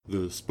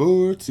The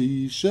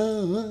Sportsy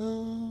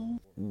Show.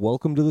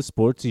 Welcome to the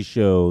Sportsy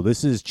Show.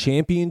 This is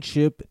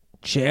Championship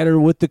Chatter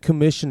with the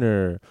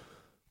Commissioner,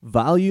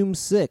 Volume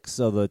 6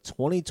 of the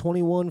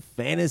 2021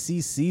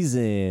 fantasy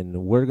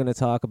season. We're going to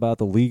talk about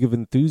the League of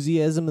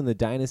Enthusiasm and the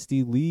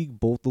Dynasty League,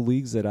 both the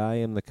leagues that I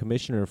am the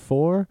commissioner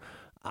for.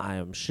 I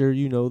am sure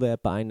you know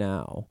that by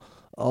now.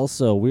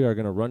 Also, we are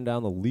going to run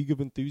down the League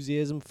of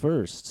Enthusiasm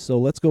first. So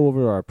let's go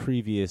over our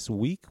previous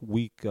week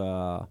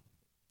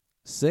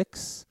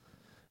 6.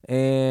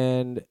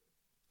 And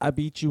I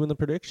beat you in the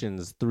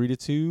predictions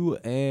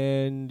 3-2,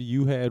 and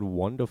you had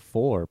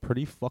 1-4.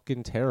 Pretty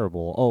fucking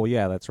terrible. Oh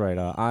yeah, that's right.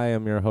 I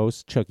am your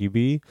host, Chucky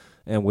B,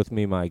 and with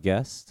me, my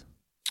guest.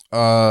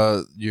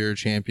 Your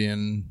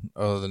champion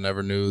of the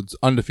Never Nudes,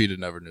 undefeated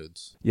Never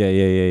Nudes.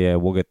 Yeah.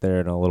 We'll get there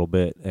in a little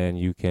bit, and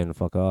you can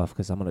fuck off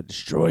because I'm gonna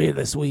destroy you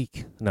this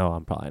week. No,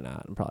 I'm probably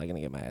not. I'm probably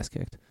gonna get my ass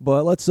kicked.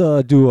 But let's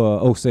do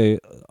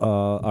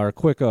our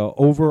quick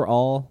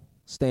overall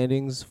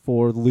standings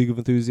for the League of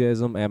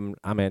Enthusiasm.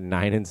 I'm at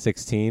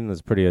 9-16.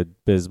 That's pretty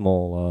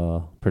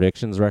abysmal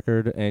predictions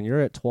record, and you're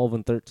at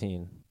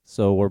 12-13.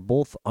 So we're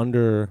both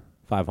under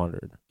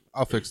 500.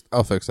 I'll fix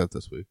that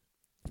this week.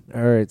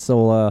 All right.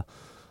 So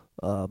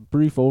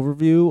brief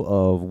overview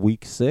of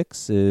Week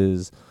 6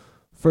 is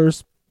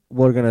first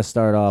we're gonna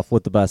start off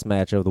with the best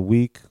match of the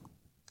week,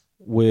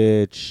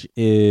 which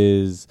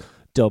is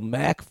the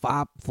Mac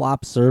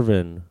Flop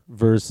Servin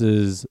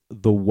versus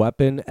the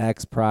Weapon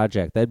X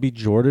Project. That'd be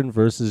Jordan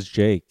versus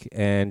Jake.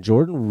 And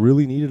Jordan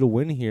really needed a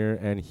win here,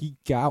 and he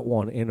got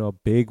one in a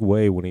big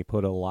way when he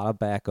put a lot of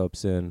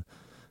backups in.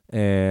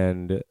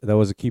 And that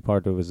was a key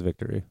part of his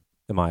victory,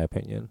 in my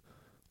opinion,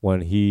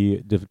 when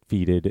he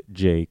defeated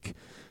Jake.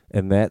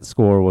 And that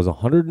score was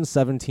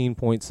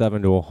 117.7 to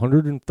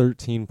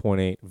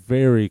 113.8.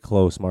 Very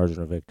close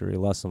margin of victory,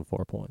 less than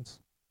 4 points.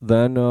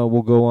 Then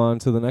we'll go on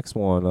to the next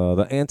one.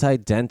 The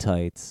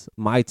Anti-Dentites,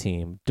 my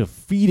team,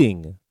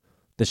 defeating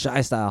the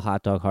Shy Style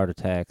Hot Dog Heart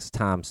Attacks,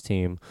 Tom's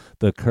team.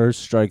 The curse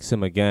strikes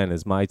him again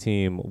as my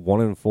team,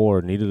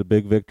 1-4, needed a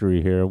big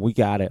victory here. We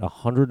got it,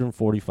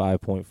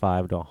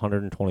 145.5 to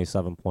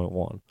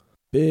 127.1.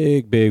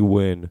 Big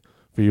win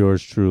for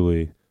yours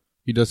truly.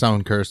 He does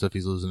sound cursed if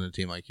he's losing a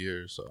team like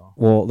yours. So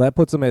well, that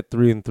puts him at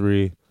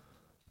 3-3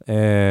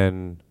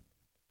 and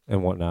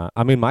whatnot.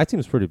 I mean, my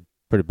team's pretty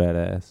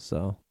badass.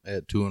 So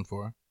at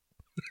 2-4.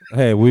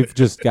 Hey, we've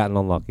just gotten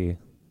unlucky.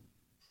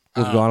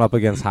 We've gone up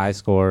against high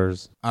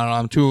scores. I don't know.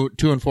 I'm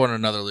 2-4 in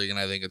another league, and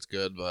I think it's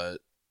good, but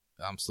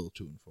I'm still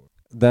 2-4.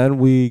 Then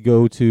we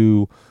go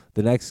to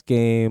the next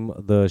game,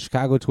 the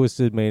Chicago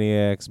Twisted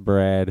Maniacs,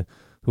 Brad,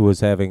 who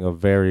is having a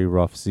very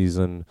rough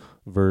season,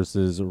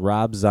 versus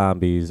Rob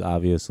Zombies.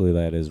 Obviously,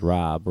 that is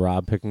Rob.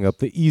 Rob picking up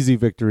the easy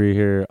victory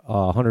here,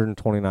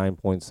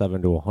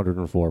 129.7 to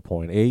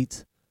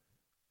 104.8.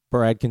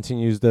 Brad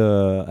continues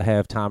to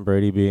have Tom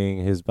Brady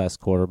being his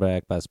best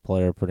quarterback, best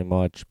player pretty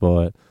much,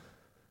 but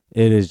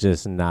it is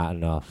just not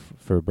enough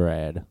for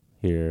Brad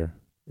here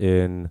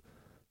in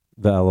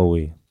the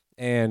LOE.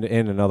 And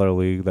in another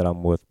league that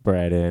I'm with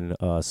Brad in,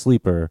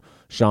 Sleeper,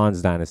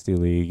 Sean's Dynasty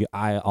League,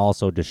 I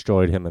also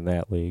destroyed him in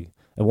that league.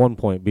 At one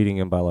point, beating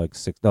him by like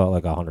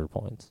 100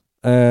 points.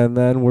 And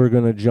then we're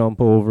going to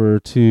jump over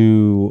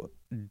to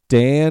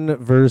Dan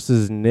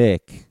versus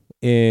Nick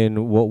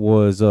in what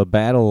was a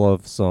battle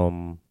of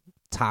some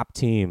top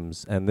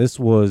teams, and this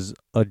was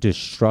a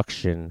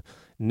destruction.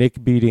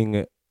 Nick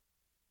beating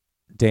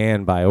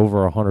Dan by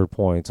over 100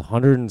 points,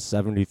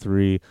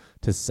 173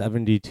 to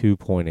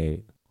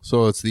 72.8.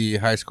 So it's the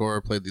high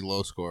scorer played the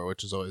low score,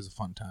 which is always a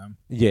fun time.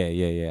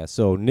 Yeah.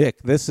 So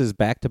Nick, this is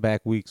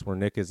back-to-back weeks where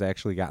Nick has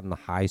actually gotten the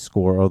high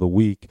score of the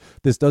week.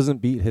 This doesn't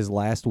beat his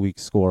last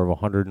week's score of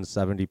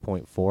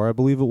 170.4, I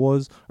believe it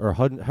was, or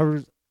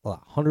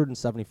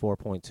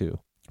 174.2.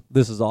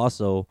 This is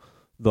also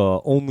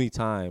the only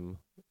time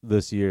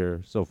this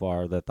year so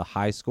far that the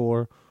high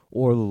score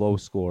or the low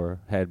score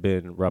had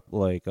been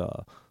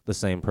the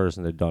same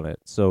person had done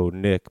it. So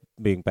Nick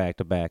being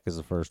back-to-back is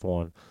the first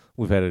one.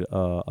 We've had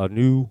a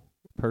new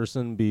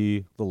person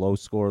be the low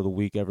score of the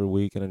week every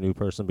week and a new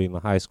person being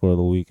the high score of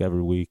the week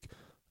every week,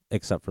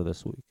 except for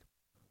this week.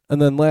 And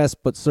then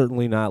last but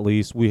certainly not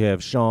least, we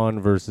have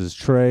Sean versus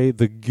Trey,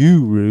 the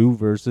guru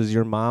versus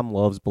your mom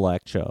loves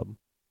Black Chubb.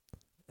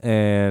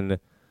 And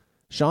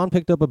Sean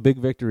picked up a big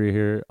victory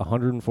here,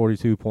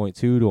 142.2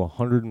 to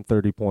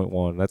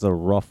 130.1. That's a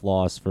rough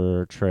loss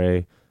for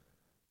Trey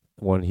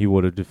when he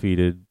would have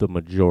defeated the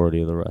majority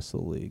of the rest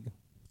of the league.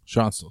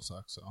 Sean still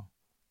sucks, so.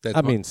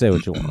 Say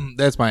what you want.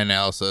 That's my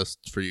analysis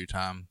for you,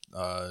 Tom.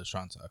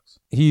 Sean sucks.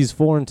 He's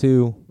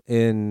 4-2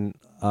 in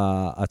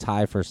a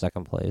tie for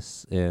second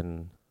place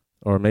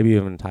or maybe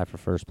even tie for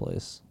first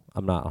place.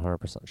 I'm not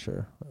 100%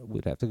 sure.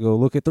 We'd have to go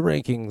look at the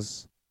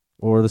rankings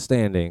or the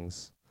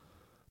standings.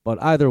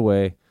 But either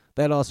way,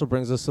 that also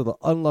brings us to the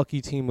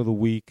unlucky team of the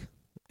week,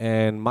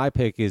 and my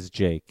pick is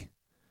Jake.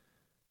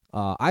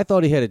 I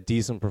thought he had a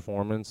decent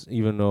performance,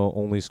 even though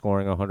only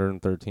scoring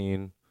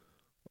 113.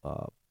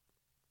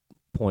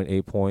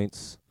 0.8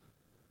 points,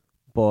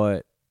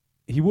 but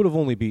he would have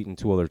only beaten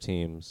two other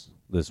teams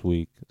this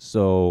week.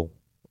 So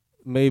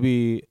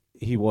maybe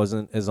he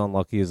wasn't as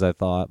unlucky as I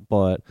thought,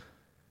 but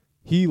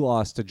he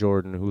lost to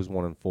Jordan, who's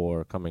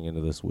 1-4 coming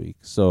into this week.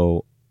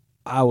 So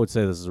I would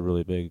say this is a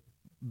really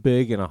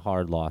big and a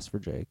hard loss for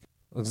Jake.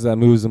 Because that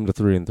moves him to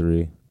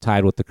 3-3,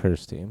 tied with the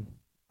Curse team.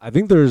 I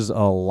think there's a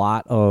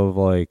lot of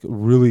like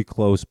really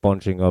close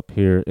bunching up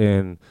here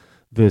in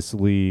this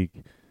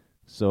league.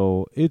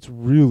 So it's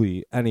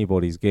really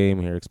anybody's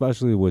game here,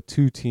 especially with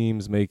two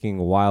teams making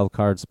a wild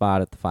card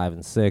spot at the 5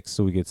 and 6.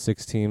 So we get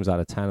 6 teams out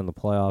of 10 in the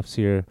playoffs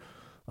here.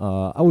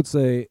 I would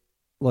say,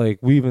 like,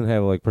 we even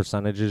have like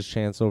percentages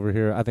chance over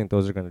here. I think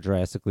those are going to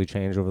drastically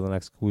change over the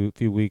next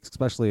few weeks.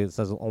 Especially it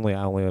says I only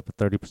have a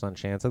 30%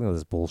 chance. I think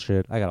that's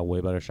bullshit. I got a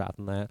way better shot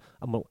than that.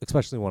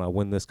 Especially when I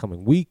win this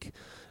coming week,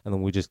 and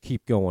then we just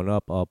keep going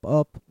up.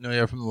 No,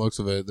 yeah, from the looks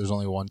of it, there's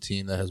only one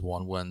team that has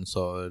one win,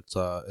 so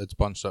it's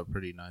bunched up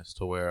pretty nice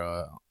to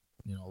where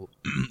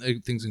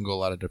things can go a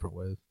lot of different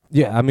ways.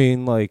 Yeah, I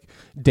mean, like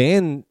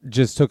Dan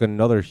just took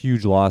another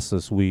huge loss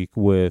this week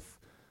with.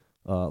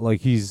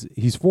 He's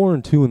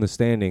 4-2 in the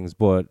standings,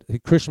 but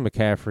Christian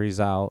McCaffrey's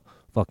out,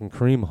 fucking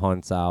Kareem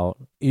Hunt's out.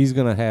 He's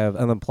gonna have,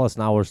 and then plus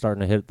now we're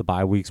starting to hit the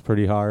bye weeks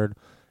pretty hard.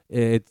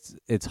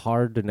 It's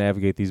hard to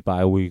navigate these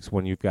bye weeks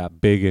when you've got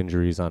big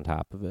injuries on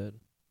top of it.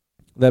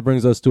 That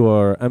brings us to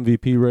our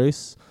MVP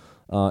race.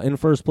 In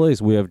first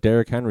place, we have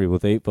Derrick Henry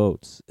with 8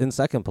 votes. In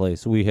second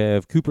place, we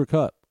have Cooper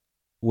Kupp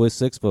with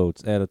 6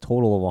 votes at a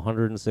total of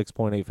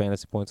 106.8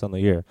 fantasy points on the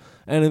year.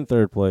 And in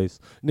third place,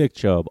 Nick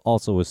Chubb,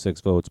 also with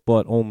 6 votes,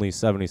 but only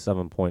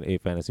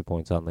 77.8 fantasy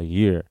points on the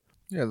year.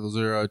 Yeah, those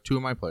are 2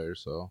 of my players,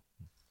 so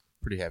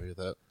pretty happy with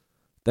that.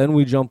 Then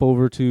we jump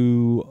over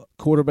to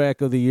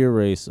quarterback of the year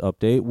race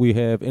update. We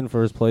have in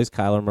first place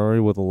Kyler Murray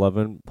with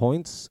 11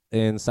 points.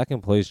 In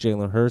second place,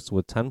 Jalen Hurts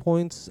with 10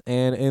 points.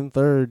 And in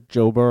third,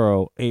 Joe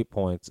Burrow, 8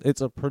 points.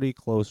 It's a pretty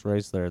close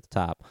race there at the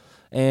top.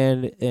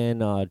 And in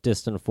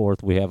distant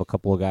fourth, we have a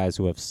couple of guys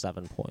who have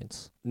 7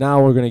 points.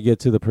 Now we're going to get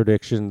to the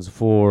predictions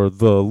for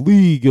the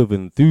League of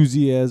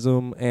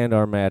Enthusiasm and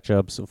our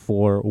matchups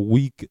for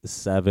Week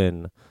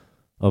 7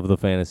 of the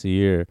fantasy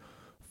year.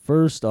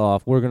 First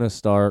off, we're going to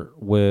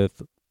start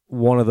with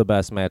one of the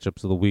best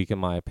matchups of the week, in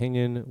my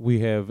opinion. We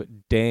have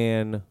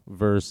Dan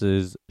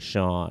versus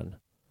Sean.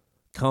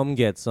 Come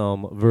Get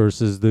Some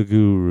versus the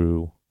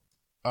Guru.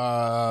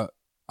 I'm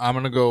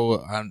going to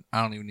go, I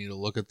don't even need to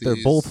look at these.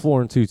 They're both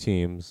 4-2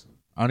 teams.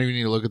 I don't even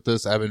need to look at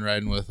this. I've been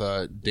riding with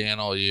Dan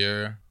all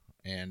year,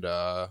 and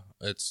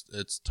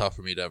it's tough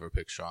for me to ever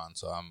pick Sean,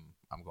 so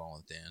I'm going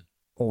with Dan.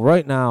 Well,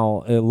 right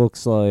now, it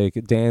looks like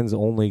Dan's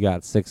only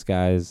got 6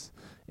 guys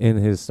in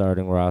his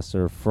starting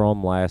roster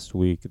from last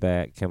week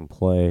that can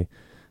play,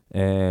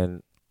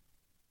 and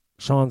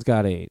Sean's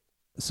got 8.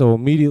 So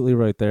immediately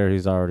right there,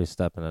 he's already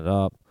stepping it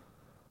up.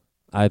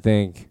 I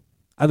think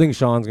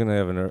Sean's going to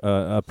have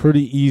a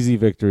pretty easy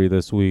victory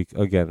this week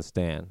against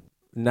Dan.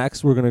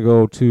 Next, we're going to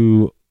go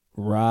to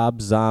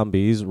Rob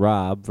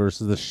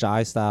versus the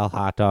Shy Style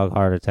Hot Dog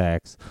Heart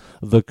Attacks,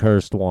 the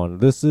cursed one.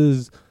 This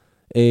is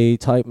a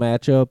tight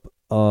matchup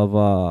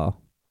of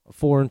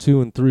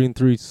 4-2 and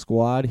 3-3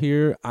 squad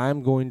here.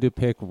 I'm going to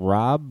pick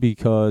Rob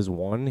because,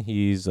 one,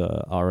 he's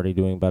already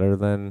doing better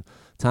than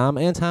Tom,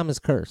 and Tom is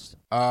cursed.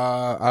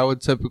 I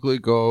would typically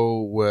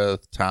go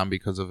with Tom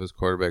because of his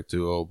quarterback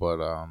duo,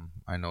 but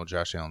I know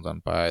Josh Allen's on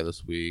bye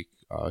this week.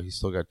 He's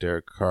still got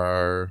Derek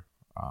Carr,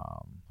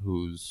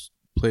 who's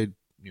played,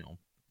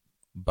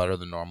 better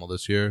than normal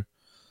this year.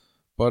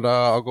 But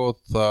I'll go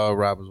with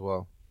Rob as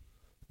well.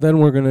 Then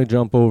we're going to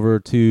jump over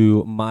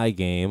to my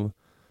game.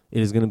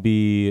 It is going to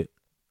be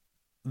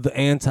the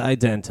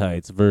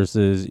Anti-Dentites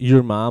versus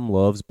Your Mom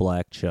Loves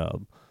Black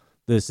Chubb.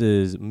 This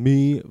is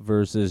me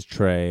versus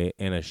Trey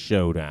in a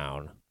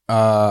showdown.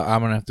 I'm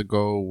going to have to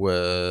go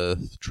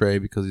with Trey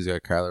because he's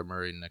got Kyler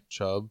Murray and Nick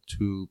Chubb,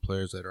 2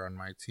 players that are on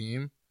my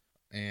team.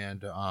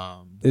 And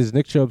is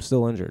Nick Chubb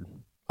still injured?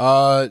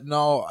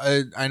 No,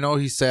 I know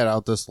he sat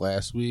out this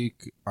last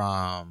week.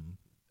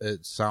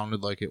 It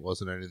sounded like it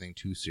wasn't anything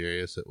too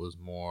serious. It was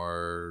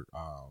more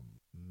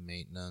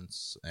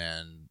maintenance,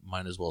 and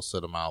might as well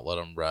sit him out, let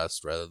him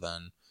rest rather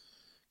than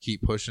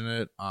keep pushing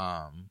it.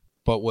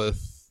 But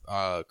with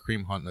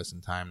Kareem Hunt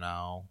missing time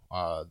now,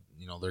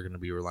 they're going to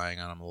be relying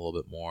on him a little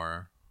bit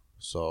more.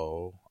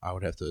 So I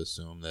would have to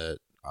assume that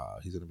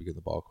he's going to be getting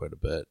the ball quite a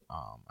bit.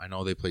 I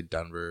know they played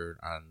Denver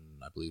on,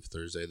 I believe,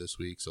 Thursday this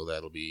week, so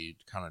that'll be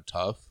kind of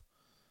tough.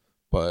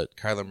 But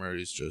Kyler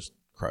Murray's just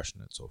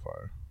crushing it so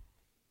far.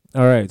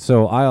 All right,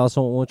 so I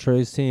also went with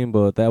Trey's team,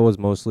 but that was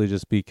mostly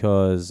just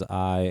because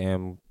I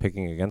am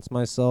picking against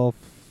myself,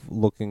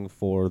 looking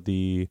for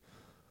the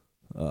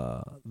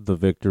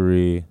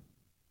victory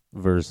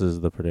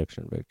versus the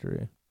prediction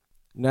victory.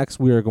 Next,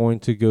 we are going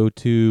to go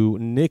to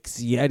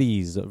Nick's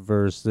Yetis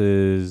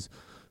versus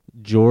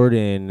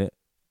Jordan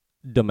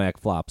the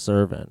McFlop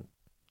Servant.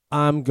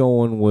 I'm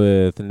going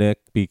with Nick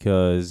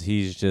because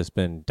he's just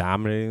been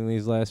dominating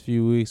these last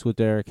few weeks with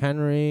Derrick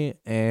Henry,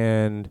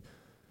 and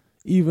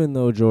even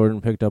though Jordan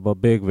picked up a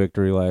big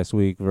victory last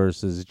week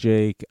versus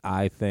Jake,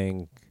 I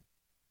think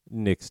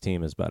Nick's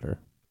team is better.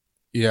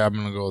 Yeah, I'm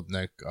gonna go with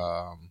Nick.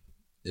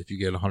 If you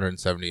get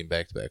 170 in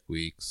back-to-back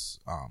weeks,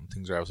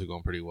 things are obviously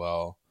going pretty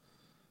well.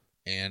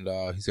 And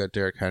he's got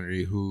Derrick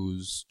Henry,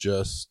 who's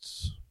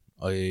just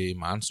a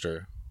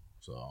monster.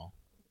 So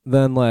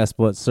Then last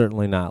but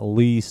certainly not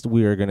least,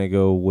 we are going to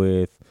go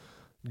with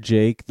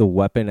Jake, the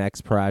Weapon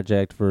X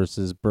Project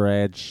versus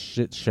Brad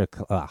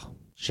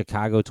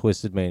Chicago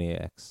Twisted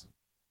Maniacs.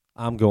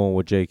 I'm going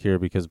with Jake here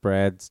because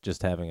Brad's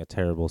just having a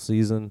terrible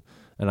season,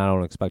 and I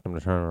don't expect him to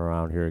turn it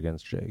around here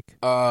against Jake.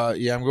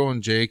 yeah, I'm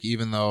going Jake,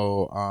 even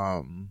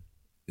though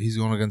he's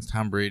going against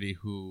Tom Brady,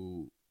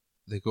 who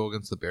they go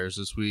against the Bears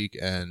this week,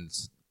 and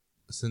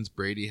since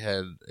Brady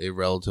had a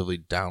relatively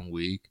down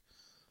week,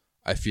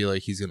 I feel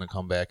like he's going to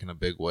come back in a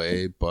big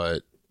way.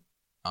 But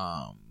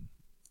I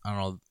don't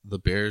know, the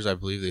Bears, I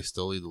believe they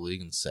still lead the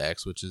league in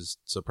sacks, which is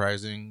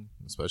surprising,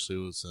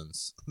 especially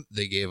since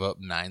they gave up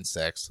 9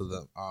 sacks to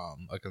the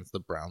against the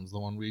Browns the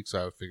one week.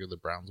 So I would figure the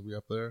Browns will be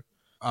up there.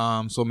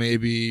 So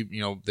maybe,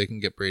 they can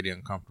get Brady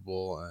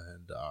uncomfortable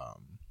and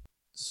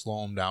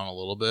slow him down a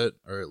little bit,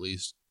 or at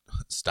least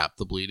stop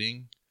the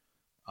bleeding.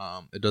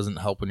 It doesn't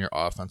help when your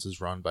offense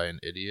is run by an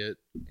idiot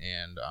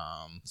and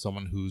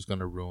someone who's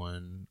going to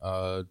ruin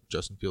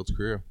Justin Fields'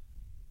 career.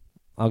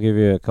 I'll give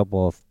you a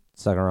couple of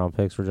second-round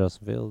picks for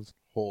Justin Fields.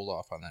 Hold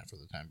off on that for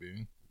the time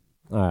being.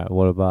 All right,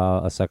 what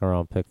about a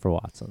second-round pick for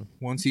Watson?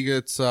 Once he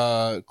gets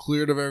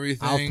cleared of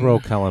everything, I'll throw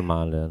Kellen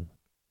Mond in.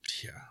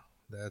 Yeah,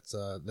 that's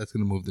going to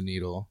move the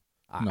needle.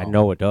 I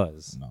know it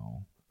does.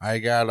 No, I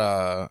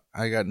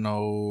got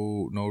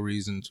no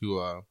reason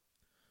to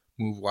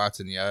move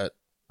Watson yet.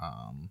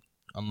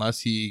 Unless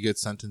he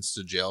gets sentenced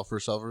to jail for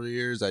several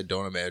years, I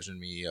don't imagine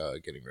me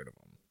getting rid of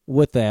him.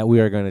 With that, we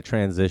are going to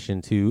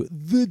transition to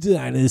the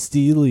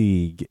Dynasty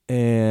League,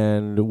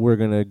 and we're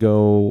going to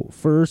go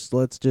first.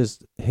 Let's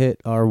just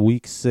hit our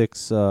Week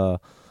 6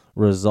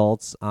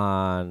 results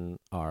on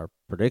our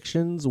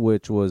predictions,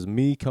 which was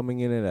me coming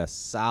in at a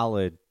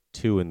solid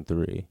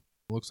 2-3.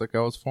 Looks like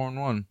I was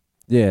 4-1.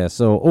 Yeah,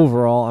 so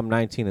overall, I'm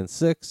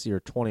 19-6. You're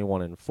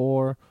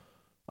 21-4.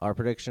 Our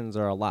predictions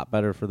are a lot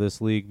better for this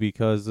league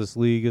because this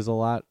league is a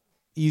lot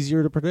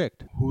easier to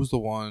predict. Who's the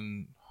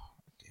one?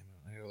 Damn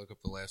it, I gotta look up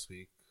the last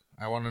week.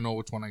 I want to know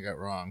which one I got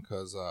wrong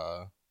because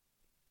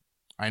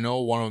I know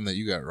one of them that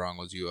you got wrong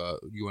was you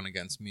went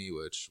against me,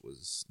 which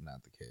was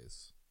not the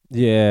case.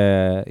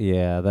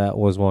 Yeah, that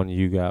was one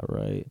you got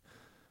right.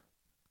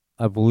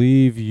 I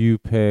believe you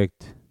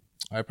picked.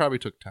 I probably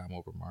took Tom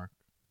over Mark.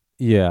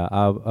 Yeah,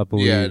 I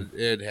believe. Yeah,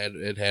 it had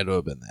to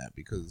have been that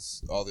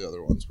because all the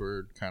other ones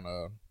were kind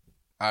of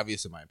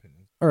obvious in my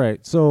opinion. All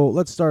right, so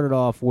let's start it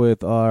off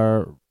with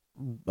our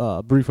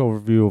brief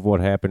overview of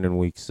what happened in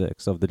Week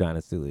 6 of the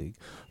Dynasty League.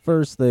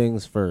 First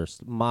things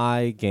first,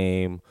 my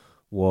game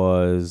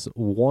was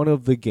one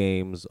of the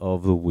games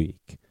of the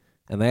week,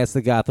 and that's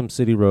the Gotham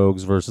City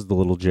Rogues versus the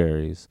Little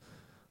Jerrys.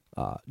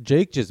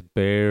 Jake just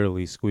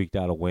barely squeaked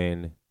out a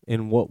win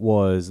in what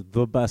was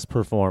the best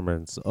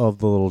performance of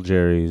the Little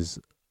Jerrys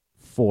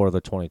for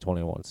the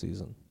 2021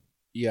 season.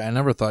 Yeah, I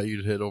never thought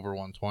you'd hit over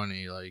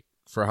 120. Like,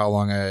 for how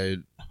long I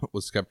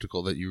was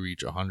skeptical that you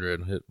reach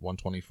 100, hit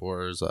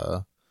 124 is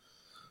a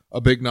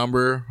big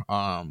number.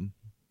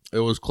 It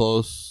was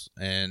close,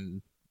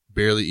 and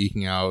barely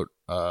eking out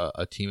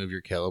a team of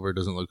your caliber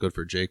doesn't look good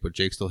for Jake, but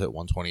Jake still hit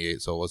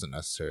 128, so it wasn't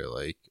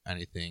necessarily like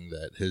anything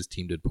that his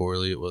team did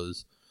poorly. It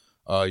was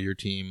your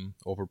team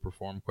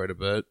overperformed quite a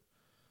bit.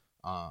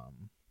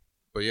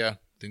 But yeah,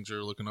 things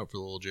are looking up for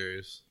the Little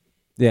Jerrys.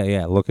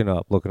 Yeah, looking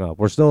up.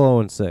 We're still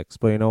 0-6,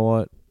 but you know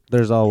what?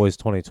 There's always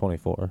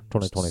 2024,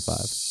 2025.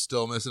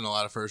 Still missing a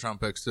lot of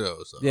first-round picks, too.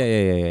 So.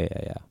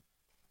 Yeah.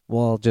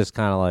 We'll just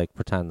kind of like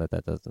pretend that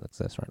doesn't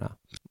exist right now.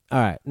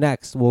 All right,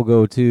 next we'll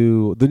go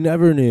to the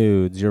Never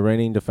Nudes, your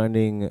reigning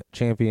defending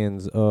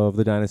champions of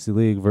the Dynasty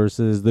League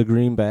versus the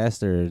Green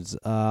Bastards.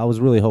 I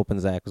was really hoping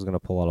Zach was going to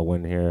pull out a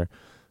win here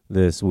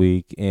this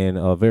week in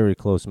a very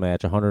close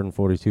match,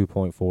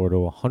 142.4 to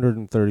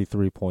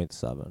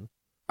 133.7.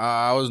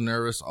 I was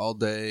nervous all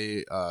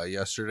day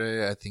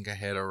yesterday. I think I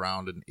had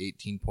around an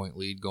 18-point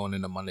lead going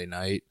into Monday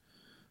night,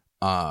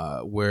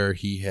 where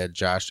he had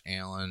Josh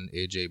Allen,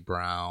 A.J.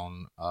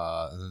 Brown,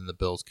 and then the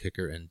Bills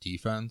kicker and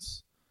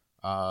defense.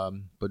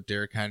 But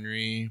Derrick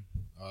Henry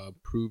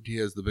proved he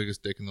has the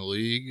biggest dick in the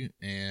league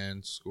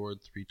and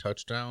scored 3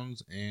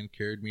 touchdowns and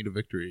carried me to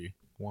victory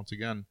once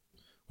again.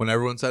 When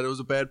everyone said it was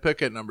a bad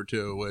pick at number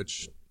 2,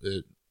 which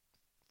it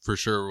for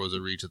sure was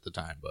a reach at the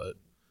time, but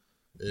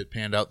it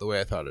panned out the way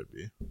I thought it'd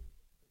be.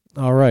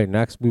 All right,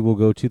 next we will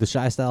go to the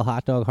Shy Style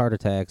Hot Dog Heart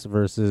Attacks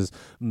versus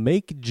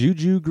Make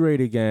Juju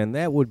Great Again.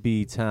 That would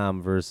be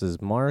Tom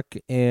versus Mark,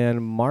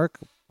 and Mark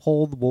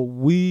pulled what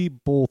we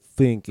both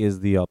think is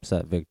the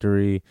upset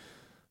victory,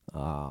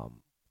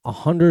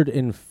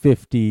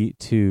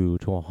 152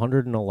 to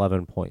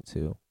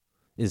 111.2.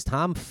 Is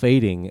Tom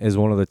fading as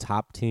one of the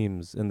top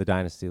teams in the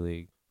Dynasty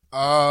League?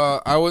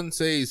 I wouldn't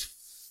say he's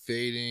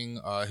fading.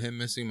 Him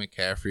missing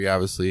McCaffrey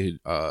obviously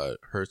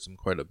hurts him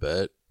quite a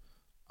bit.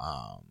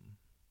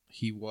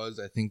 He was,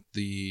 I think,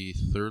 the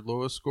 3rd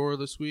lowest scorer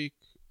this week.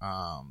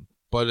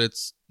 but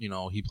it's,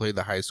 he played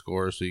the high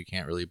score, so you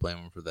can't really blame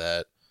him for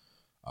that.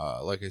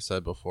 Like I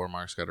said before,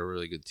 Mark's got a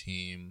really good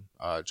team.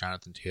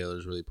 Jonathan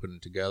Taylor's really putting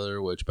it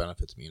together, which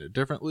benefits me in a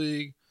different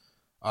league.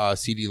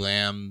 CeeDee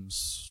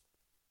Lamb's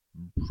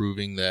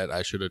proving that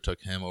I should have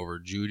took him over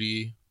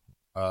Judy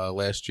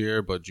last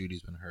year, but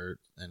Judy's been hurt,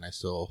 and I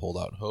still hold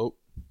out hope.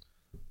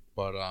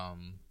 But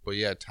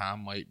yeah,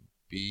 Tom might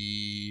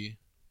be.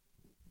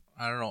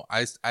 I don't know.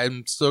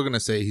 I'm still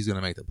gonna say he's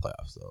gonna make the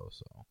playoffs though.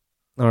 So.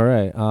 All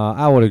right,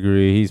 I would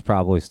agree. He's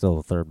probably still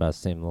the third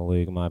best team in the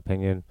league, in my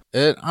opinion.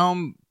 He's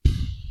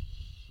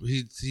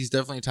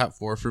definitely top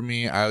 4 for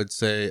me. I would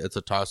say it's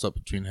a toss up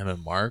between him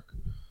and Mark.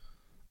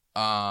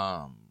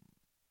 I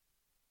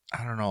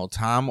don't know.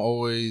 Tom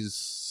always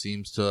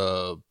seems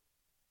to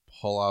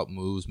pull out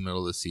moves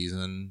middle of the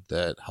season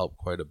that help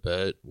quite a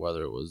bit.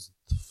 Whether it was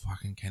the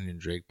fucking Kenyon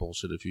Drake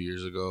bullshit a few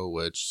years ago,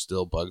 which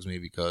still bugs me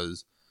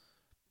because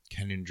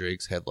Kenyon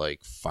Drake's had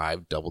like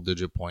 5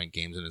 double-digit point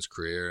games in his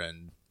career,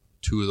 and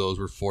 2 of those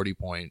were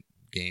 40-point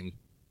games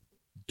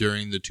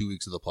during the 2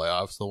 weeks of the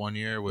playoffs the one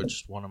year,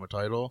 which won him a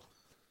title.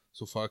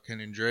 So fuck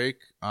Kenyon Drake.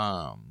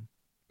 But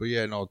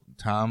yeah, no,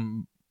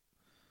 Tom,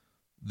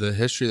 the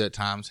history that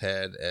Tom's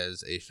had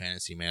as a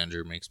fantasy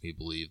manager makes me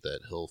believe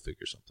that he'll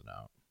figure something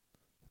out.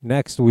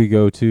 Next, we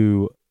go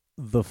to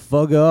the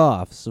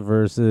Fug-Offs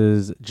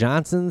versus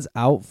Johnson's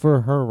out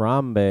for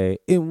Harambe,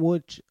 in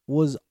which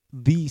was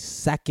the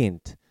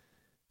second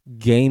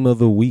game of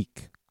the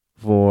week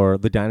for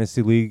the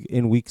Dynasty League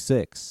in Week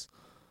 6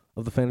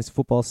 of the fantasy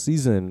football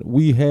season.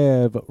 We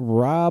have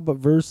Rob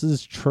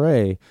versus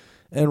Trey,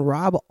 and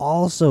Rob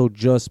also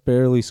just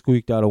barely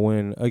squeaked out a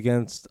win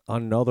against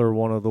another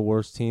one of the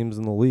worst teams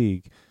in the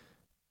league.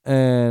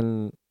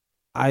 And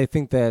I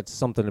think that's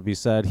something to be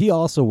said. He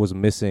also was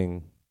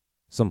missing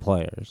some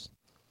players.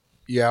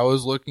 Yeah, I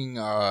was looking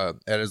at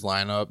his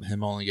lineup,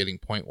 him only getting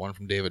 0.1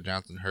 from David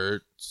Johnson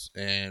hurts,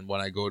 and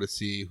when I go to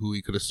see who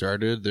he could have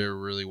started, there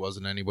really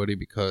wasn't anybody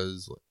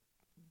because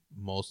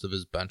most of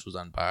his bench was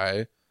on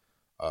bye.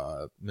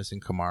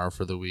 Missing Kamara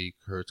for the week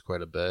hurts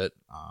quite a bit.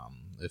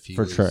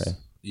 Trey.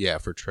 Yeah,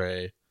 for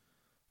Trey.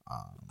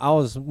 I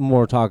was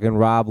more talking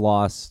Rob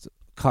lost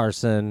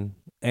Carson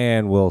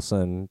and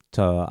Wilson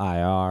to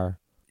IR.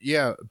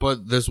 Yeah,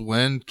 but this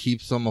win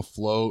keeps him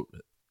afloat.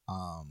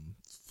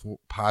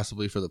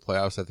 Possibly for the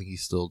playoffs. I think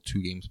he's still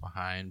 2 games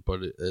behind, but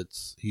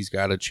he's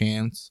got a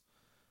chance.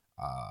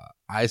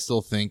 I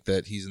still think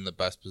that he's in the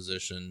best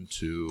position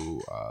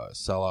to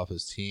sell off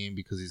his team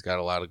because he's got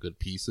a lot of good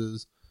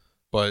pieces.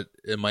 But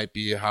it might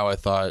be how I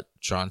thought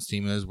Sean's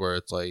team is, where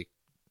it's like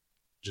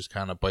just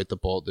kind of bite the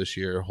bullet this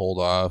year, hold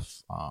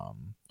off,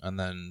 and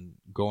then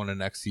go into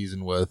next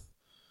season with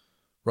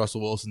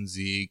Russell Wilson,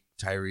 Zeke,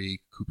 Tyreek,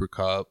 Cooper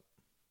Kupp.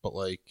 But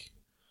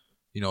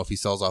if he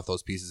sells off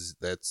those pieces,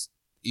 that's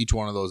each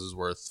one of those is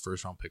worth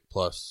first round pick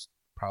plus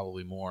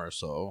probably more.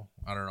 So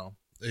I don't know.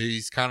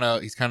 He's kind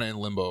of in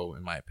limbo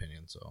in my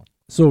opinion.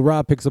 So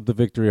Rob picks up the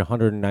victory,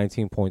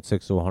 119.6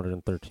 to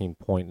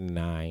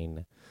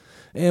 113.9,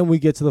 and we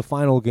get to the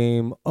final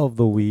game of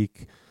the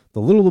week. The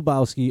Little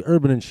Lebowski,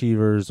 Urban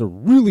Achievers are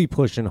really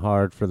pushing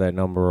hard for that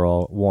number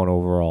 1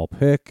 overall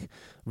pick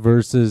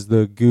versus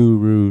the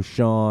Guru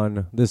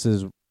Sean. This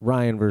is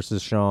Ryan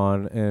versus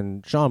Sean,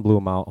 and Sean blew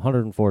him out,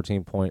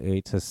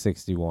 114.8 to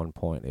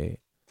 61.8.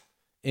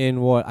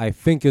 In what I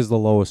think is the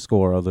lowest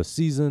score of the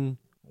season.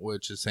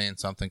 Which is saying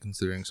something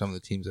considering some of the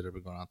teams that have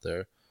been going out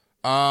there.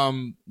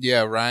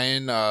 Yeah,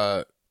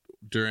 Ryan,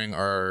 during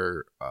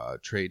our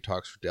trade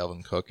talks for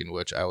Dalvin Cook, in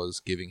which I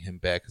was giving him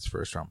back his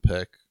first round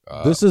pick.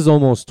 This is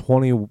almost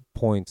 20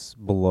 points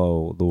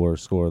below the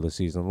worst score of the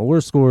season. The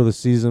worst score of the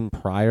season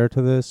prior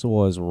to this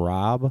was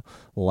Rob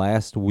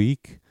last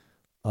week,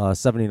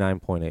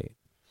 79.8.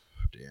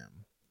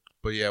 Damn.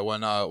 But yeah,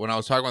 when I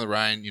was talking with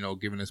Ryan,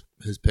 giving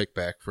his pick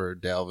back for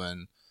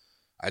Dalvin,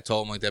 I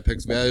told him that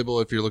pick's valuable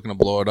if you're looking to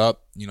blow it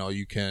up.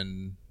 You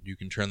can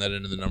turn that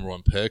into the number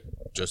 1 pick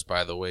just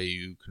by the way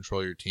you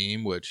control your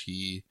team, which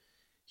he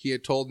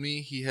had told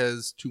me he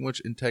has too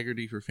much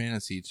integrity for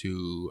fantasy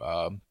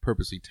to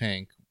purposely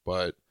tank,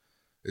 but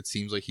it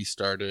seems like he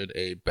started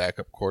a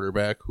backup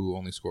quarterback who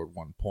only scored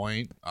 1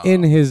 point.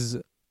 In his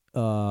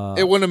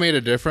it wouldn't have made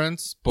a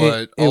difference,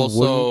 but it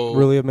also wouldn't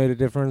really have made a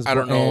difference. I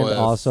don't know. And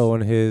also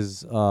in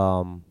his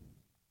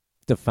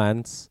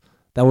defense,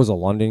 that was a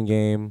London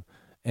game,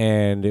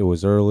 and it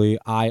was early.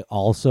 I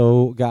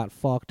also got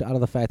fucked out of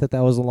the fact that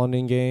was a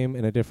London game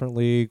in a different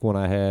league when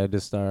I had to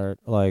start.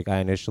 I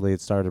initially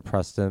had started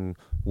Preston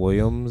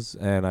Williams,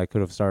 and I could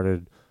have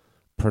started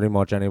pretty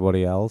much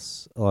anybody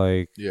else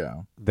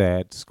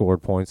that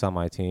scored points on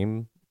my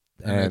team.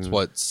 And it's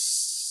what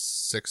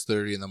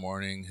 6:30 in the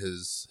morning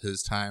his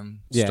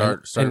time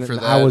start and for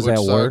that. I was which at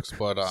sucks,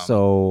 work, but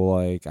so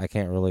I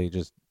can't really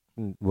just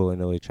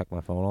willy-nilly check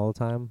my phone all the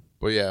time.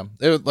 But yeah,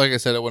 like I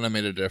said, it wouldn't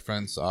have made a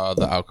difference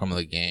the outcome of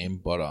the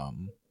game. But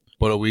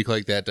a week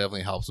like that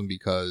definitely helps him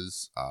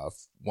because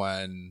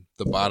when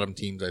the bottom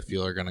teams I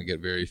feel are going to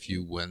get very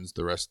few wins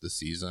the rest of the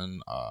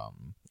season,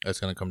 it's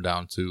going to come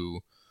down to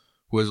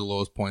who has the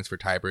lowest points for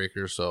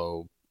tiebreaker.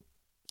 So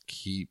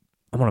keep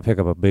I'm gonna pick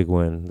up a big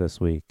win this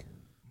week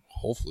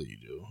Hopefully you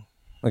do.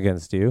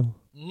 against you.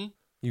 Mm-hmm.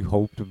 You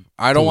hope to.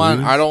 I don't want.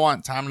 lose? I don't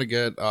want Tom to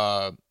get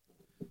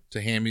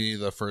to hand me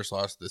the first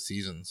loss of the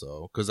season.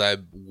 So because I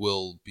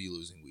will be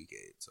losing week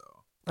 8. So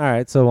All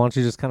right, so why don't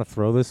you just kind of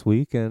throw this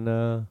week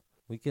and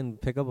we can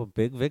pick up a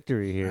big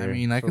victory here. I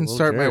mean, I for can little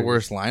start my Jerry's.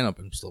 worst lineup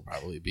and still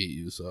probably beat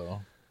you.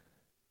 So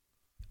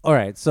All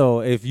right,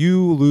 so if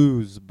you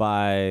lose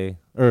by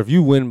or if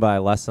you win by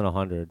less than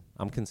 100,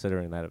 I'm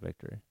considering that a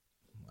victory.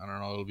 I don't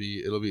know.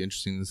 It'll be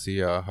interesting to see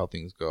how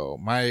things go.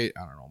 I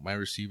don't know. My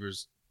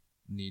receivers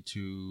need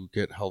to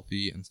get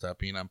healthy and stop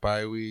being on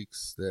bye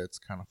weeks. That's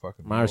kind of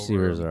fucking. My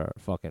receivers are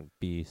fucking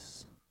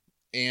beasts.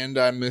 And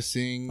I'm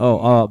missing.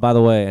 By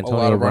the way, a Antonio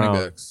lot of running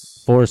Brown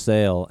backs. for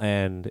sale,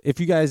 and if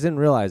you guys didn't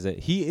realize it,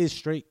 he is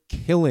straight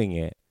killing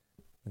it.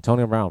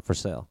 Antonio Brown for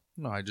sale.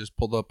 No, I just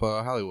pulled up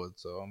Hollywood,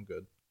 so I'm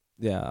good.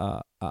 Yeah,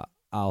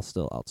 I'll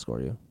still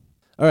outscore you.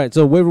 All right,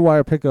 so waiver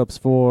wire pickups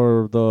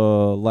for the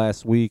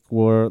last week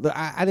were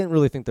I didn't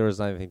really think there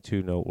was anything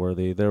too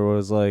noteworthy. There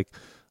was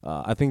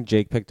I think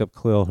Jake picked up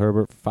Khalil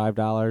Herbert for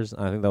 $5.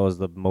 I think that was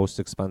the most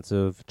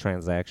expensive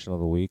transaction of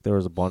the week. There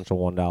was a bunch of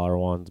 $1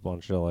 ones, a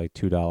bunch of like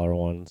 $2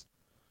 ones.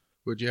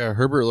 But yeah,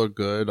 Herbert looked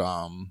good.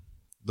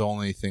 The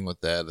only thing with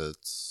that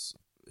is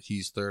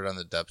he's third on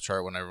the depth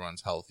chart when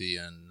everyone's healthy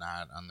and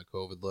not on the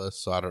COVID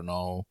list. So I don't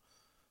know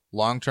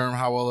long term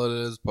how well it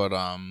is, but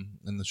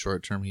in the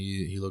short term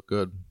he looked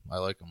good. I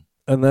like him.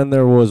 And then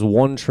there was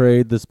one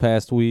trade this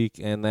past week,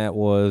 and that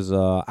was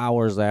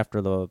hours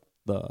after the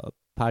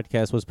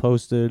podcast was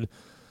posted.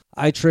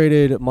 I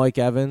traded Mike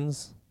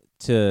Evans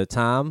to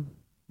Tom,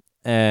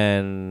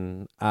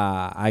 and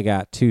I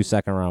got 2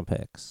 second-round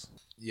picks.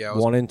 Yeah,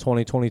 One in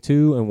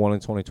 2022 and one in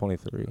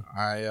 2023.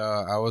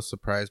 I was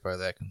surprised by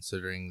that,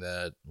 considering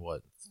that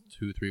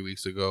 2-3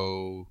 weeks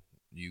ago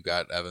you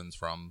got Evans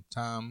from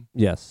Tom.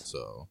 Yes.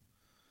 So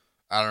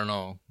I don't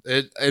know.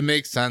 It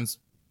makes sense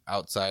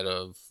outside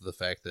of the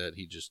fact that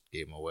he just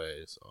gave him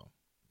away. So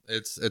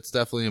it's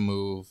definitely a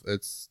move.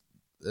 It's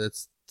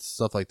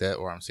stuff like that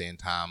where I'm saying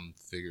Tom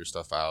figures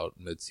stuff out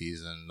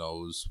mid-season,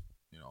 knows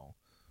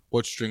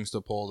what strings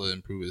to pull to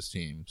improve his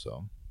team.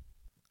 So.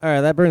 All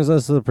right, that brings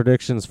us to the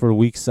predictions for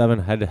Week 7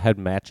 head-to-head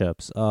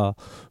matchups.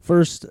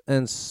 First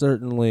and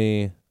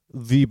certainly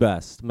the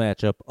best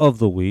matchup of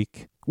the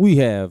week, we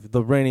have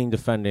the reigning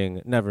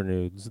defending Never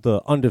Nudes,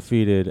 the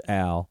undefeated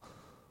Al,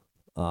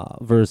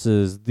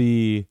 versus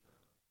the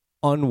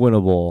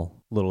unwinnable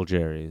Little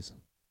Jerry's,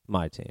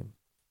 my team.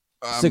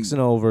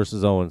 6-0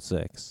 versus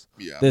 0-6.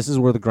 Yeah. This is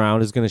where the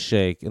ground is going to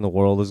shake and the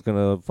world is going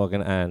to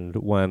fucking end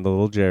when the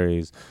Little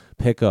Jerry's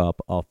pick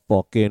up a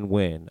fucking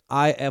win.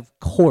 I, of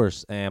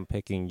course, am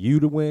picking you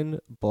to win,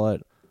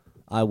 but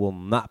I will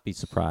not be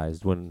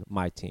surprised when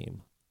my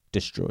team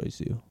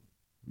destroys you.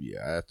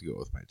 Yeah, I have to go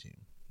with my team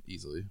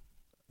easily.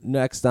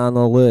 Next on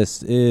the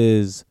list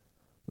is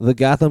the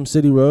Gotham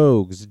City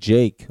Rogues,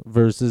 Jake,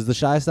 versus the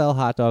Shy Style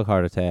Hot Dog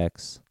Heart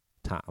Attacks,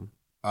 Tom.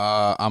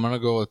 I'm going to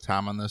go with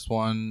Tom on this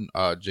one.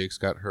 Jake's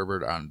got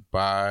Herbert on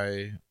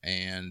bye,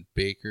 and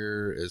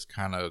Baker is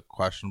kind of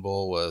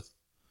questionable with,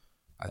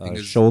 I think,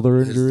 his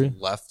shoulder injury. His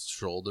left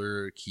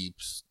shoulder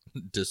keeps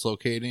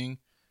dislocating,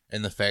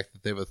 and the fact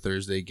that they have a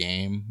Thursday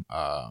game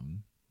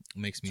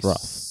makes me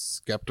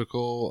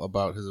skeptical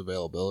about his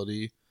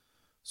availability.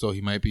 So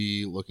he might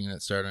be looking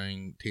at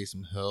starting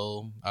Taysom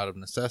Hill out of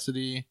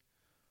necessity.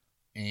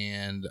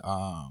 And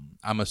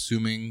I'm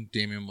assuming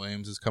Damian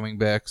Williams is coming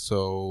back,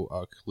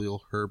 so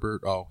Khalil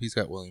Herbert. Oh, he's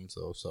got Williams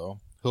though, so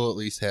he'll at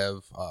least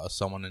have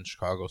someone in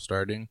Chicago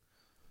starting.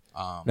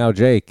 Now,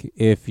 Jake,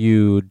 if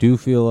you do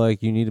feel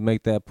like you need to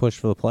make that push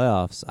for the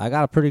playoffs, I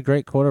got a pretty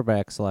great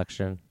quarterback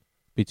selection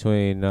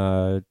between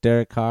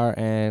Derek Carr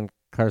and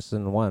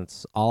Carson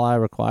Wentz. All I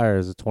require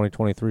is a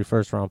 2023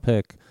 first-round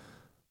pick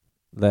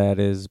that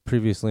is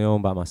previously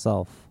owned by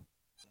myself.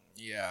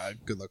 Yeah,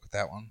 good luck with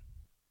that one.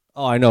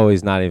 Oh, I know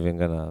he's not even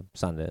going to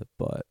send it,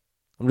 but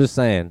I'm just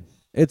saying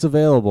it's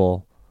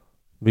available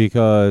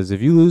because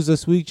if you lose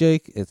this week,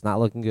 Jake, it's not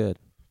looking good.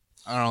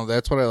 I don't know.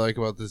 That's what I like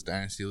about this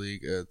Dynasty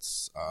League.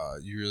 It's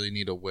you really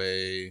need to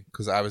weigh,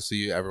 because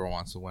obviously everyone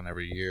wants to win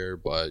every year,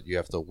 but you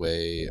have to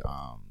weigh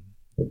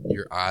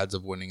your odds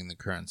of winning in the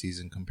current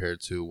season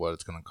compared to what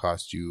it's going to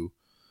cost you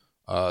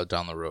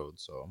down the road.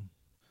 So,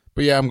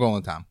 but yeah, I'm going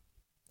with Tom.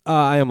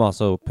 I am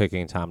also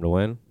picking Tom to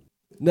win.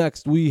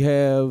 Next, we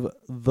have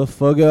the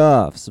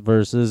Fug-Offs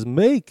versus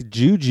Make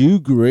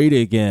Juju Great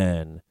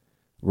Again.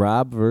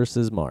 Rob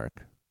versus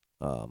Mark.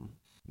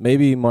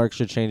 Maybe Mark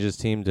should change his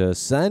team to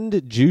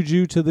send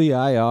Juju to the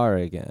IR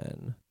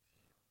again.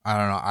 I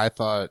don't know. I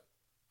thought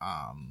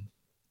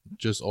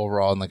just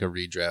overall in like a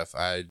redraft,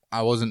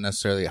 I wasn't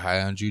necessarily high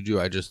on Juju.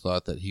 I just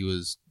thought that he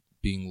was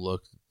being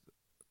looked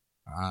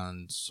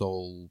on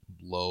so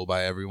low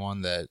by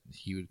everyone that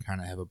he would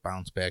kind of have a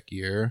bounce back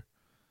year.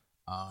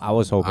 I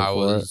was hoping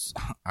for it.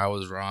 I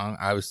was wrong.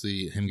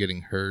 Obviously, him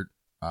getting hurt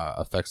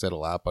affects that a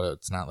lot, but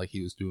it's not like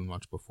he was doing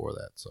much before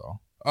that. So,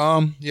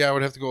 yeah, I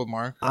would have to go with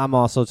Mark. I'm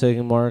also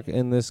taking Mark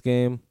in this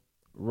game.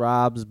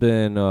 Rob's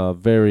been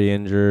very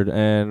injured,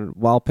 and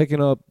while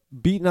picking up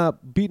beating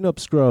up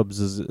scrubs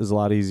is a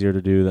lot easier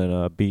to do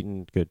than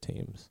beating good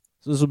teams.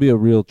 So this will be a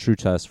real true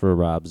test for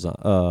Rob's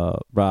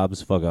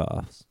fuck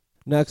offs.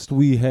 Next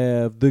we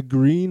have the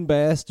Green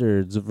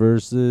Bastards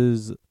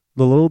versus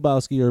the Little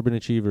Lebowski Urban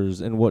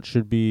Achievers in what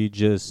should be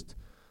just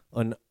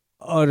an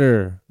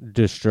utter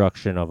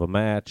destruction of a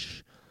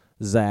match.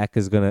 Zach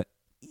is gonna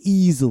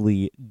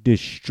easily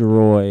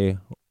destroy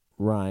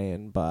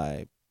Ryan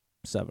by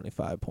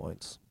 75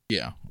 points.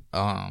 Yeah.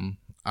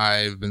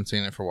 I've been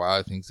saying it for a while.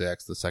 I think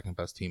Zach's the second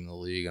best team in the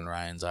league, and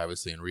Ryan's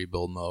obviously in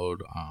rebuild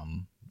mode.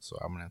 So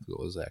I'm gonna have to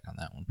go with Zach on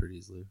that one pretty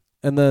easily.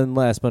 And then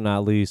last but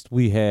not least,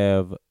 we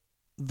have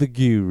the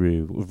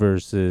Guru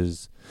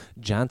versus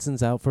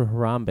Johnson's out for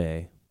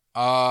Harambe.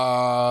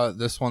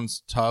 This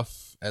one's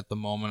tough at the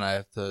moment. I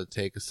have to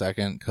take a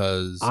second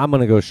because I'm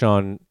gonna go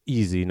Sean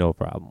easy, no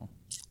problem.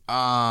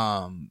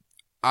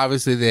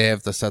 obviously they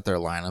have to set their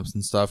lineups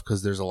and stuff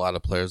because there's a lot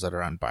of players that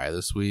are on bye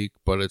this week.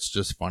 But it's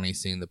just funny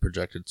seeing the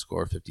projected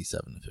score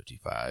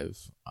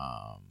 57-55,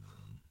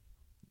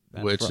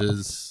 which rough.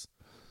 is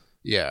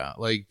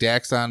like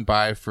Dak's on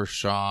bye for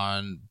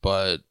Sean,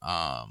 but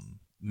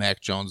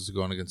Mac Jones is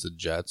going against the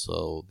Jets,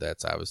 so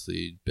that's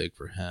obviously big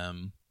for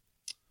him.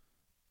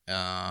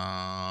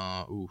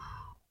 No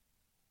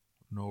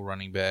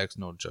running backs,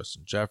 no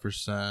Justin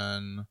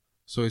Jefferson.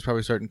 So he's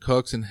probably starting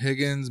Cooks and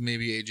Higgins,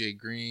 maybe AJ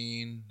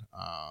Green.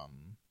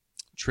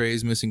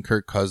 Trey's missing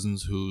Kirk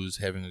Cousins, who's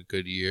having a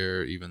good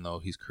year, even though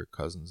he's Kirk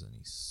Cousins and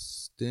he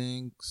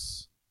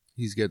stinks.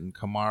 He's getting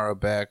Kamara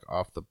back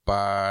off the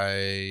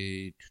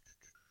bye.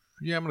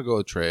 Yeah, I'm going to go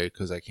with Trey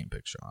because I can't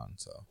pick Sean.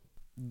 So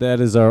That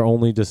is our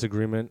only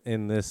disagreement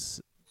in this,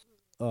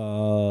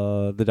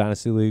 the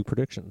Dynasty League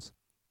predictions.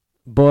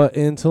 But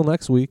until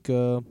next week,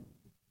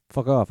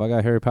 fuck off. I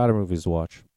got Harry Potter movies to watch.